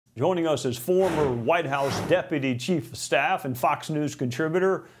Joining us is former White House Deputy Chief of Staff and Fox News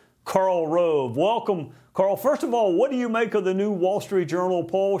contributor, Karl Rove. Welcome, Karl. First of all, what do you make of the new Wall Street Journal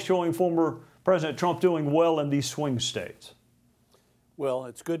poll showing former President Trump doing well in these swing states? Well,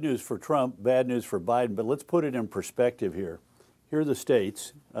 it's good news for Trump, bad news for Biden, but let's put it in perspective here. Here are the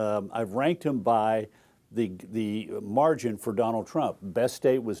states. I've ranked them by the margin for Donald Trump. Best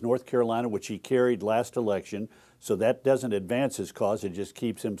state was North Carolina, which he carried last election, so that doesn't advance his cause, it just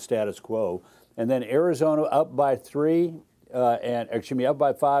keeps him status quo. And then Arizona up by 3, up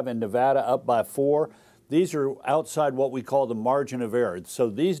by 5, and Nevada up by 4. These are outside what we call the margin of error. So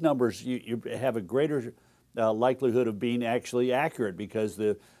these numbers, you have a greater likelihood of being actually accurate because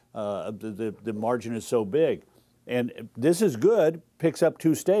the margin is so big. And this is good, picks up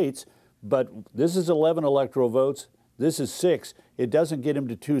 2 states, but this is 11 electoral votes. This is 6. It doesn't get him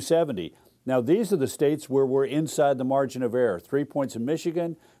to 270. Now, these are the states where we're inside the margin of error. 3 points in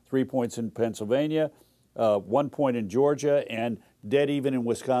Michigan, 3 points in Pennsylvania, 1 point in Georgia, and dead even in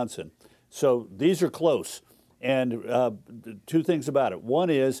Wisconsin. So these are close. And 2 things about it.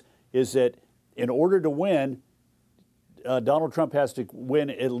 One is that in order to win, Donald Trump has to win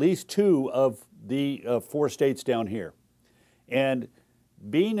at least 2 of the 4 states down here. And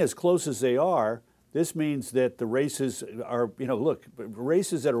being as close as they are, this means that the races are, look,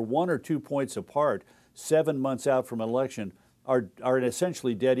 races that are 1 or 2 points apart 7 months out from an election are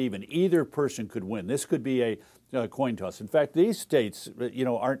essentially dead even. Either person could win. This could be a coin toss. In fact, these states,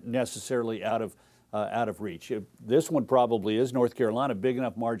 aren't necessarily out of reach. This one probably is. North Carolina, big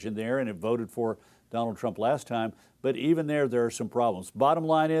enough margin there, and it voted for Donald Trump last time. But even there are some problems. Bottom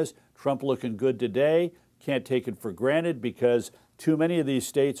line is, Trump looking good today. Can't take it for granted because too many of these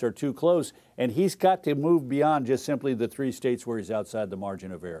states are too close, and he's got to move beyond just simply the 3 states where he's outside the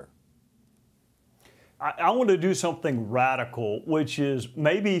margin of error. I want to do something radical, which is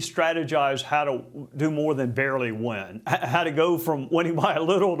maybe strategize how to do more than barely win, how to go from winning by a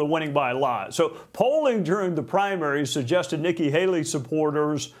little to winning by a lot. So polling during the primaries suggested Nikki Haley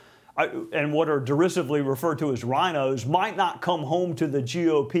supporters and what are derisively referred to as rhinos might not come home to the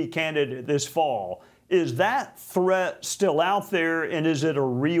GOP candidate this fall. Is that threat still out there, and is it a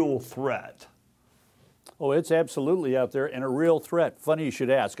real threat? Oh, it's absolutely out there and a real threat. Funny you should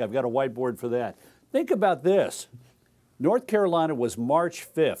ask. I've got a whiteboard for that. Think about this. North Carolina was March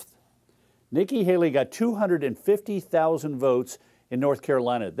 5th. Nikki Haley got 250,000 votes in North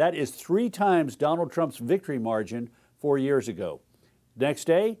Carolina. That is 3 times Donald Trump's victory margin 4 years ago. Next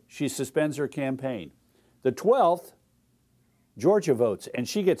day, she suspends her campaign. The 12th, Georgia votes, and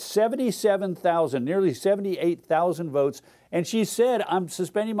she gets 77,000, nearly 78,000 votes, and she said, I'm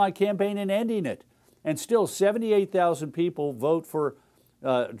suspending my campaign and ending it. And still 78,000 people vote for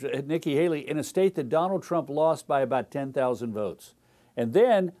Nikki Haley in a state that Donald Trump lost by about 10,000 votes. And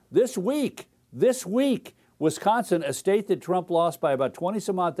then this week, Wisconsin, a state that Trump lost by about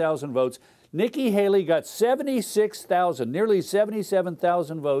 20-some-odd thousand votes, Nikki Haley got 76,000, nearly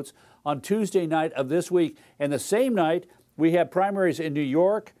 77,000 votes on Tuesday night of this week. And the same night, we have primaries in New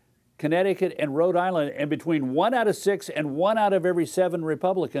York, Connecticut, and Rhode Island, and between 1 out of 6 and 1 out of every 7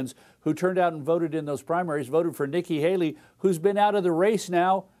 Republicans who turned out and voted in those primaries voted for Nikki Haley, who's been out of the race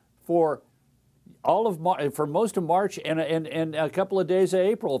now for for most of March and a couple of days of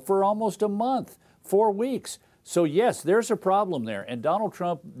April, for almost a month, 4 weeks. So yes, there's a problem there, and Donald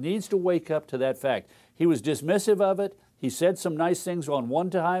Trump needs to wake up to that fact. He was dismissive of it. He said some nice things on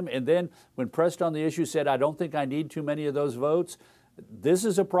one time, and then when pressed on the issue said, I don't think I need too many of those votes. This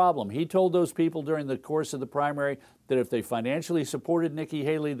is a problem. He told those people during the course of the primary that if they financially supported Nikki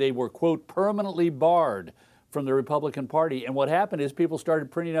Haley, they were, quote, permanently barred from the Republican Party. And what happened is people started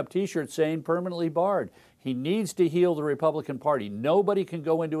printing up T-shirts saying permanently barred. He needs to heal the Republican Party. Nobody can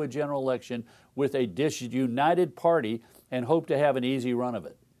go into a general election with a disunited party and hope to have an easy run of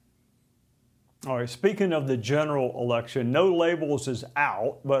it. All right, speaking of the general election, no labels is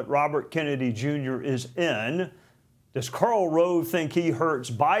out, but Robert Kennedy Jr. is in. Does Karl Rove think he hurts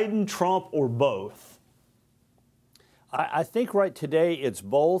Biden, Trump, or both? I think right today it's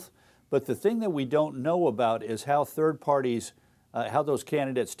both, but the thing that we don't know about is how third parties, how those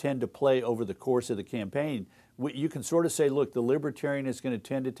candidates tend to play over the course of the campaign. You can sort of say, look, the Libertarian is going to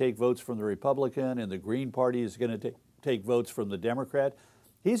tend to take votes from the Republican, and the Green Party is going to take votes from the Democrat.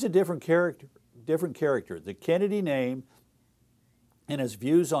 He's a different character. The Kennedy name and his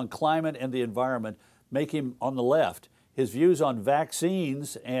views on climate and the environment make him on the left. His views on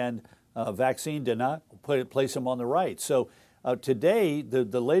vaccines and vaccine denial place him on the right. So today,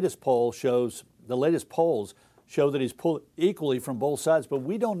 the latest polls show that he's pulled equally from both sides, but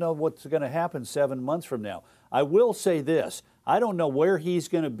we don't know what's going to happen 7 months from now. I will say this. I don't know where he's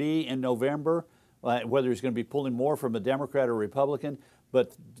going to be in November, whether he's going to be pulling more from a Democrat or Republican.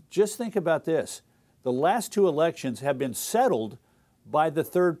 But just think about this. The last two elections have been settled by the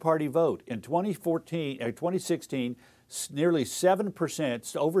third-party vote. In 2016, nearly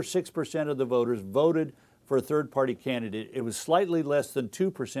 7%, over 6% of the voters voted for a third-party candidate. It was slightly less than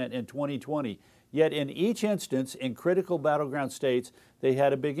 2% in 2020. Yet in each instance, in critical battleground states, they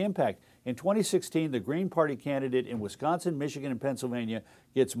had a big impact. In 2016, the Green Party candidate in Wisconsin, Michigan, and Pennsylvania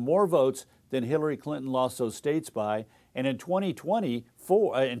gets more votes than Hillary Clinton lost those states by. And in 2020,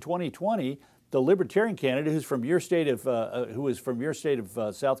 the Libertarian candidate, who is from your state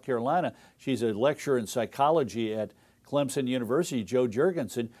of South Carolina, she's a lecturer in psychology at Clemson University, Jo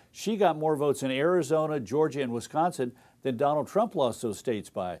Jorgensen, she got more votes in Arizona, Georgia, and Wisconsin than Donald Trump lost those states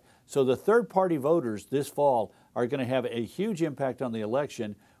by. So the third-party voters this fall are going to have a huge impact on the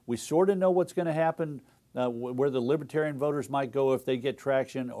election. We sort of know what's going to happen, where the Libertarian voters might go if they get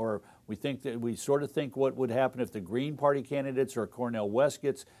traction, or we sort of think what would happen if the Green Party candidates or Cornel West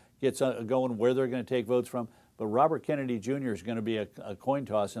gets going, where they're going to take votes from. But Robert Kennedy Jr. is going to be a coin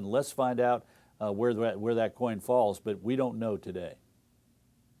toss, and let's find out where that coin falls. But we don't know today.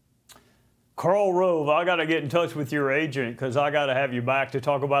 Karl Rove, I got to get in touch with your agent because I got to have you back to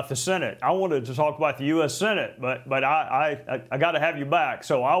talk about the Senate. I wanted to talk about the U.S. Senate, but I got to have you back.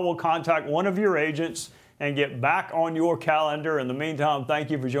 So I will contact one of your agents and get back on your calendar. In the meantime, thank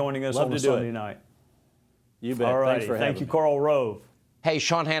you for joining us on a Sunday night. You bet. All right. Thanks for having me. Thank you, Karl Rove. Hey,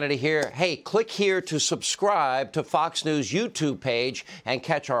 Sean Hannity here. Hey, click here to subscribe to Fox News YouTube page and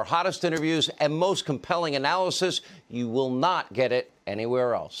catch our hottest interviews and most compelling analysis. You will not get it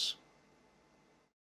anywhere else.